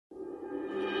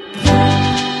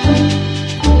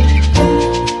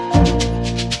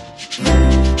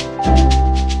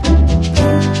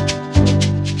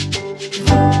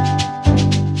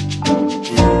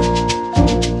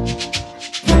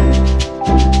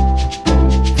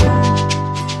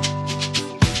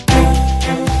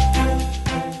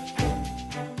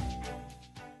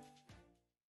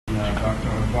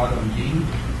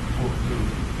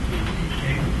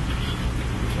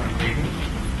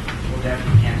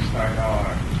start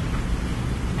our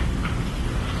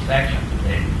section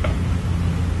today.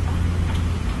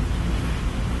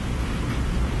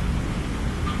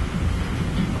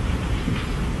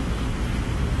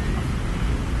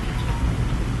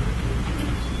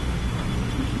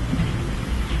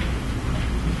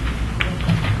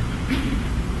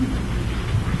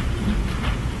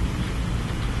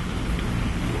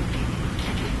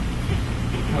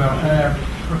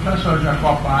 Professor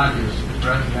Jacob Alves, the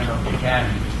president of the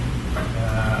Academy,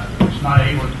 is not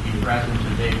able to be present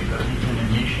today because he's in a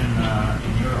mission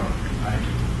in Europe. I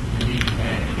believe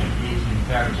he's in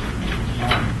Paris this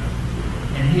morning.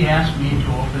 And he asked me to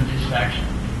open this section.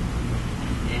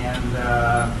 And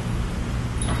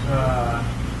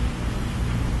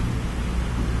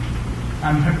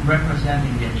I'm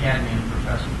representing the Academy and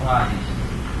Professor Pilates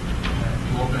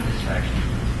to open this section.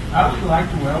 I would like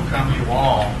to welcome you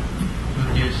all to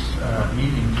this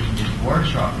meeting, to this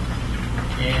workshop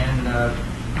in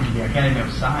the Academy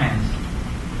of Science.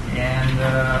 And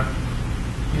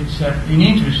it's an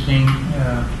interesting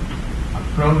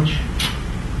approach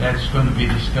that's going to be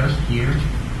discussed here.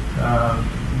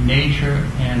 Nature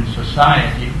and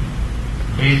society,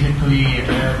 basically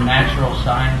natural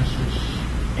sciences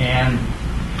and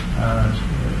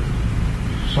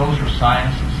social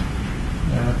sciences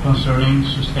concerning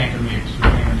sustainability.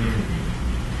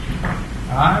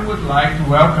 I would like to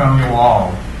welcome you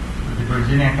all to the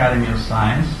Brazilian Academy of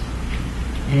Science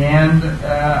and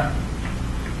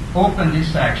open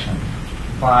this section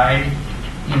by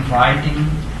inviting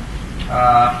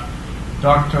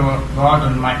Dr.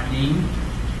 Gordon MacLean.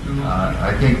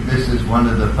 I think this is one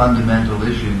of the fundamental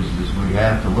issues that we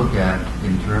have to look at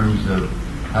in terms of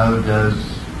how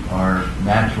does our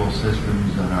natural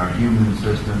systems and our human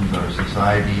systems, our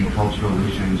society, cultural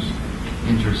issues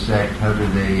intersect, how do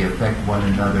they affect one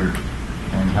another,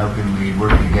 and how can we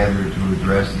work together to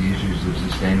address the issues of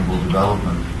sustainable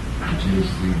development, which is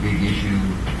the big issue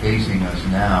facing us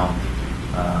now.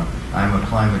 I'm a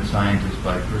climate scientist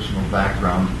by personal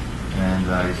background, and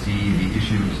I see the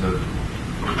issues of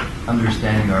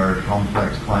understanding our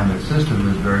complex climate system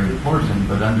is very important,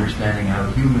 but understanding how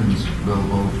humans will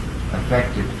both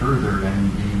affect it further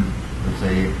and be, let's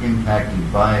say,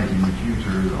 impacted by it in the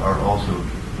future are also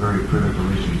very critical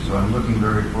issues. So I'm looking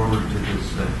very forward to this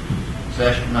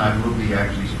session. I will be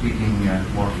actually speaking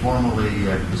more formally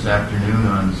this afternoon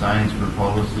on Science for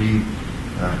Policy,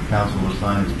 Council of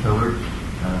Science Pillar,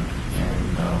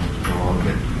 and so I'll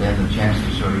get then a chance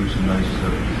to show you some nice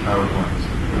PowerPoints.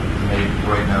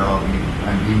 Right now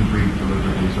I'm being briefed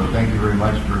deliberately, so thank you very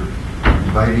much for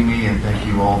inviting me, and thank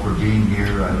you all for being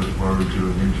here. I look forward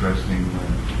to an interesting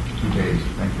 2 days.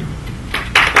 Thank you.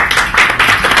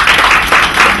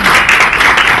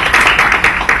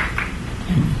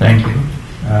 Thank you.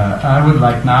 I would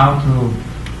like now to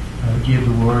give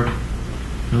the word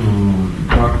to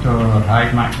Dr.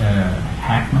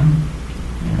 Hackman,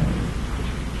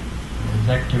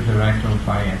 Executive Director of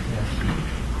ISSC.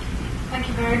 Thank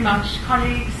you very much,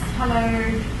 colleagues. Hello.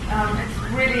 It's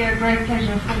really a great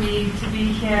pleasure for me to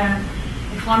be here.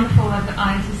 It's wonderful that the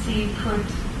ISSC could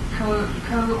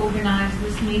co-organize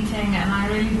this meeting, and I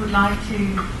really would like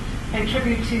to pay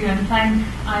tribute to and thank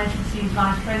ISSC's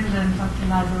Vice President, Dr.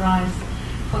 Liza Rice,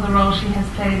 for the role she has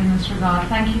played in this regard.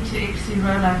 Thank you to ICSU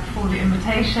ROLAC for the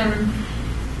invitation.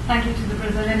 Thank you to the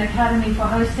Brazilian Academy for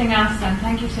hosting us, and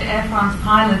thank you to Air France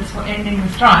pilots for ending the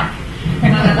strike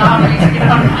and allowing me to get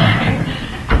on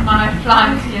my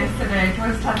flight yesterday. It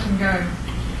was touch and go.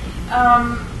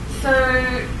 So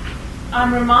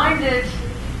I'm reminded,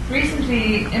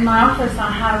 recently in my office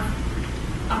I'm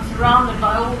surrounded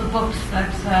by all the books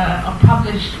that are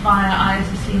published via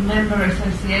ISSC member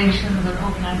associations and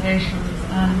organizations,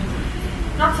 and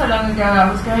not so long ago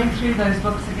I was going through those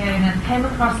books again and came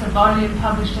across a volume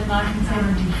published in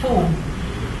 1974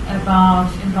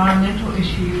 about environmental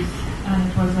issues, and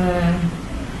it was a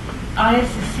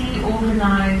ISSC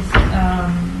organized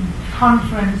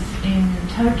conference in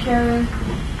Tokyo,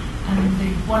 and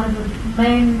one of the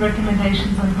main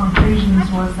recommendations and conclusions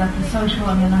was that the social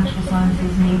and the natural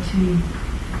sciences need to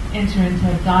enter into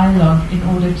a dialogue in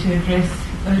order to address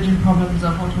urgent problems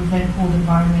of what was then called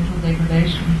environmental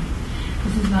degradation.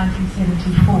 This is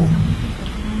 1974.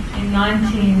 In the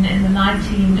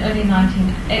early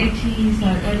 1980s,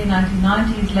 early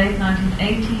 1990s, late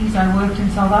 1980s, I worked in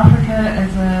South Africa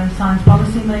as a science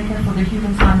policy maker for the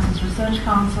Human Sciences Research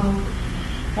Council.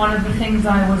 One of the things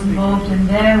I was involved in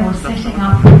there was setting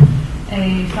up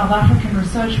a South African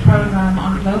research program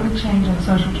on global change and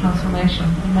social transformation.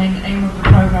 The main aim of the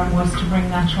program was to bring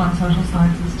natural and social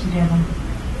sciences together.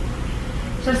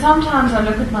 So sometimes I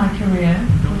look at my career,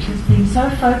 which has been so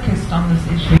focused on this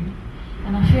issue,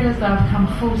 as though I've come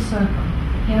full circle.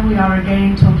 Here we are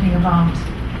again talking about,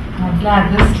 I'm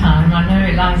glad this time, I know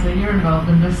Eliza, you're involved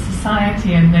in this,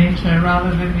 society and nature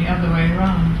rather than the other way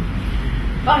around.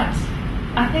 But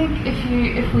I think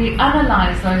if we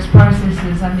analyze those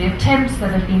processes and the attempts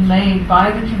that have been made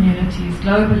by the communities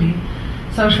globally,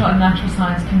 social and natural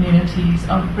science communities,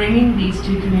 of bringing these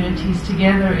two communities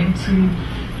together into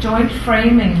joint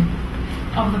framing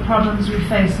of the problems we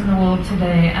face in the world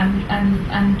today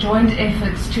and joint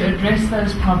efforts to address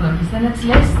those problems, then it's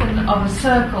less than of a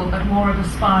circle but more of a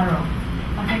spiral.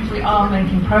 I think we are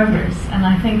making progress, and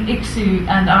I think ICSU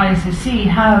and ISSC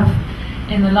have,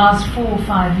 in the last 4 or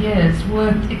 5 years,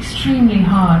 worked extremely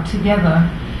hard together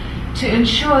to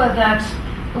ensure that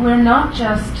we're not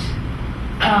just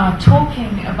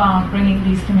talking about bringing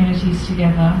these communities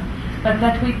together, but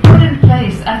that we put in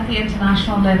place at the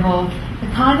international level the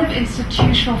kind of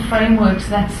institutional frameworks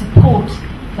that support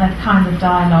that kind of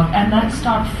dialogue and that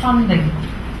start funding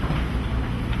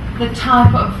the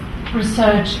type of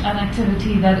research and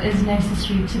activity that is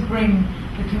necessary to bring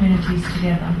the communities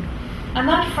together. And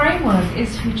that framework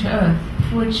is Future Earth,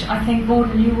 which I think,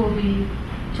 Gordon, you will be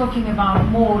talking about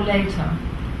more later.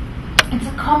 It's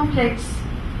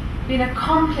been a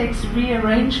complex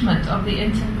rearrangement of the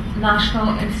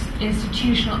international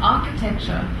institutional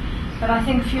architecture, but I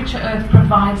think Future Earth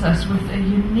provides us with a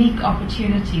unique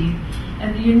opportunity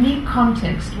and a unique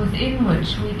context within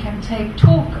which we can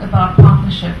talk about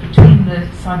partnership between the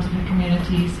scientific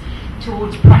communities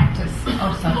towards practice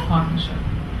of such partnership.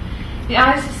 The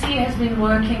ISSC has been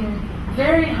working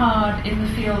very hard in the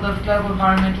field of global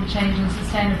environmental change and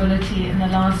sustainability in the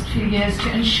last few years to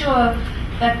ensure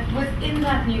that within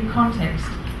that new context,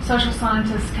 social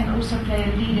scientists can also play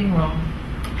a leading role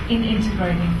in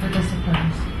integrating the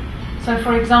disciplines. So,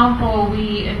 for example,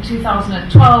 in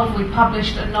 2012, we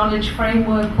published a knowledge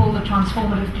framework called the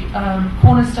Transformative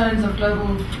Cornerstones of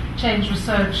Global Change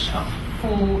Research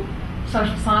for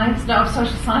Social Science, of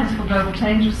Social Science for Global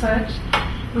Change Research,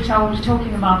 which I will be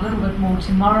talking about a little bit more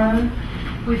tomorrow.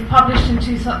 We've published in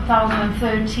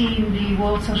 2013 the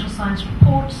World Social Science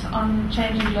Report on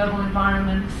changing global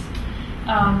environments.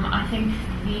 I think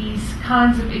these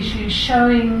kinds of issues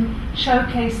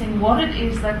showcasing what it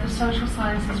is that the social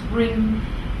sciences bring,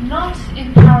 not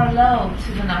in parallel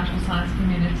to the natural science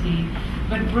community,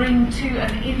 but bring to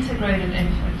an integrated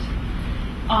effort,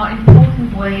 are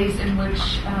important ways in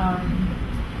which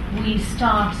we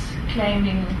start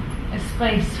claiming a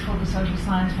space for the social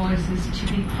science voices to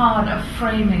be part of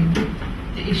framing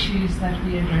the issues that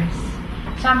we address.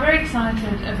 So I'm very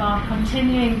excited about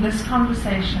continuing this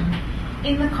conversation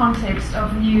in the context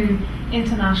of new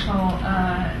international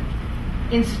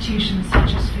institutions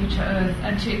such as Future Earth,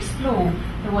 and to explore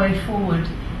the way forward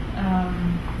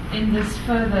in this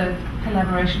further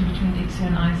collaboration between ICSU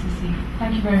and ISSC.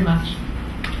 Thank you very much.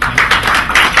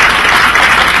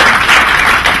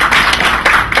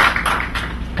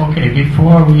 Okay,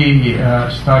 before we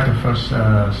start the first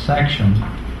section,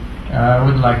 I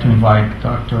would like to invite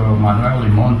Dr. Manuel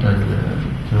Limonta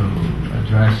to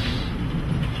address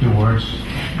a few words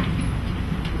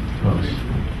to us.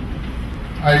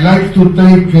 I'd like to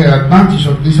take advantage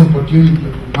of this opportunity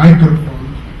of the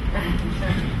microphone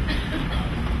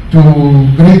to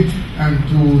greet and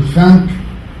to thank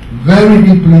very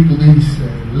deeply to this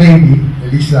lady,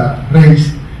 Elisa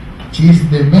Reis. She is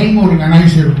the main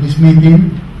organizer of this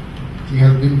meeting. She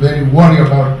has been very worried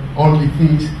about all the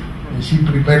things, and she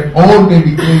prepared all the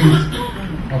details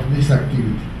of this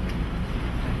activity.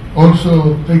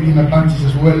 Also, taking advantage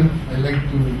as well, I'd like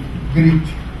to greet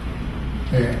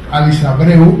Alice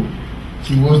Abreu.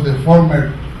 She's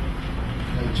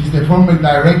the former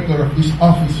director of this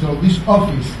office. So this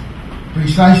office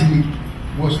precisely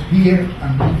was here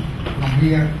and moved from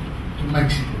here to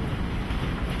Mexico.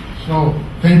 So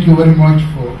thank you very much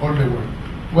for all the work.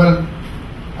 Well,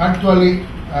 actually,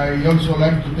 I also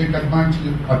like to take advantage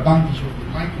of the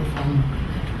microphone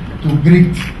to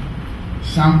greet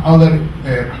some other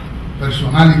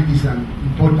personalities and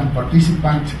important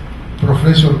participants.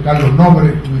 Professor Carlos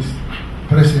Nobre, who is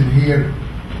present here,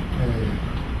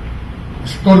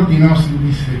 escorting us in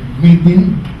this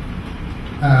meeting.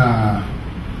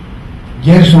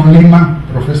 Gerson Lima,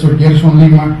 Professor Gerson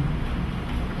Lima,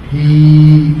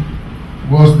 he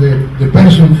was the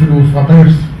person through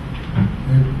FAPERS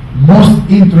most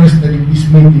interested in this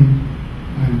meeting,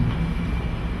 and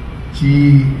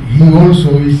he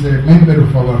also is a member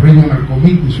of our regional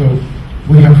committee, so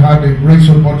we have had a great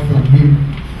support from him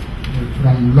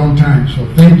from a long time, so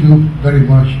thank you very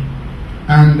much.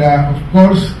 And of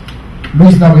course,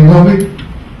 Luis Davidovic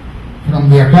from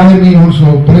the Academy,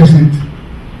 also present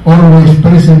always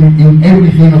present in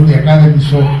everything of the academy,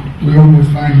 so we always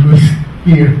find Luis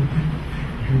here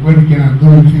working and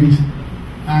doing things.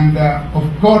 And of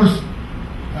course,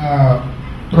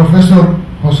 Professor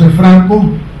Jose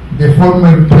Franco, the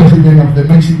former president of the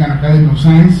Mexican Academy of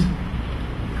Science.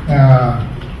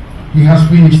 He has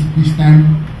finished his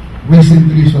time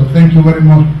recently, so thank you very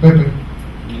much, Pepe,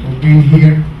 for being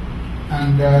here.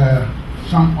 And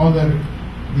some other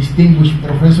distinguished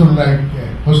professors like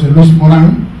Jose Luis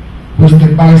Moran, who is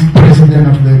the vice president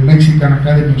of the Mexican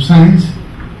Academy of Science.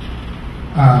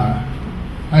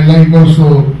 I like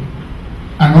also,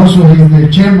 and also he's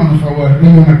the chairman of our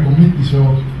regional committee,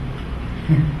 so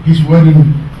he's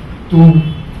wearing two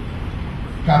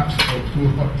caps or two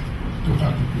hats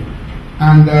here.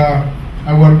 And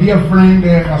our dear friend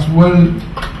as well,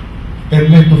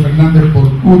 Ernesto Fernandez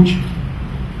Porcuch,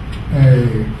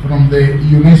 from the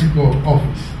UNESCO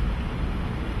office.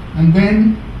 And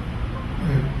then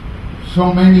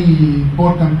so many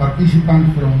important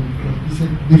participants from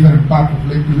different parts of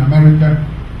Latin America.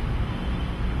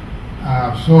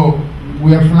 So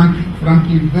we are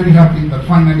frankly very happy that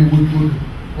finally we could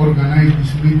organize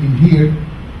this meeting here,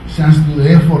 thanks to the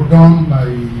effort done by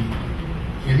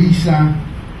Elisa,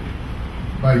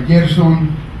 by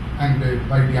Gerson, and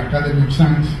by the Academy of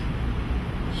Science.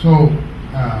 So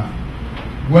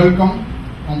welcome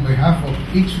on behalf of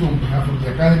ICSU, on behalf of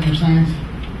the Academy of Science,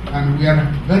 and we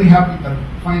are very happy that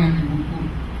finally we could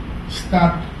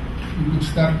start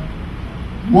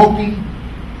walking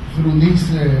through this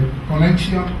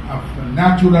connection of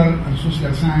natural and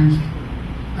social science,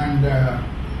 and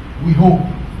we hope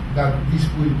that this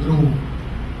will grow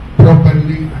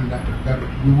properly and that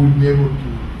we will be able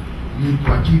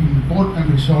to achieve important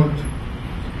results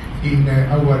in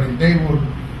our endeavor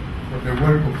for the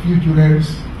work of future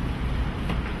Earth,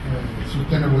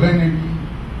 sustainable energy,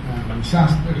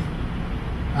 disasters,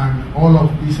 and all of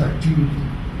these activities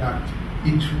that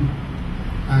ICSU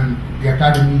and the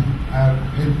Academy are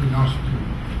helping us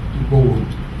to go on.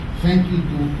 Thank you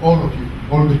to all of you,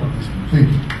 all the participants.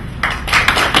 Thank you.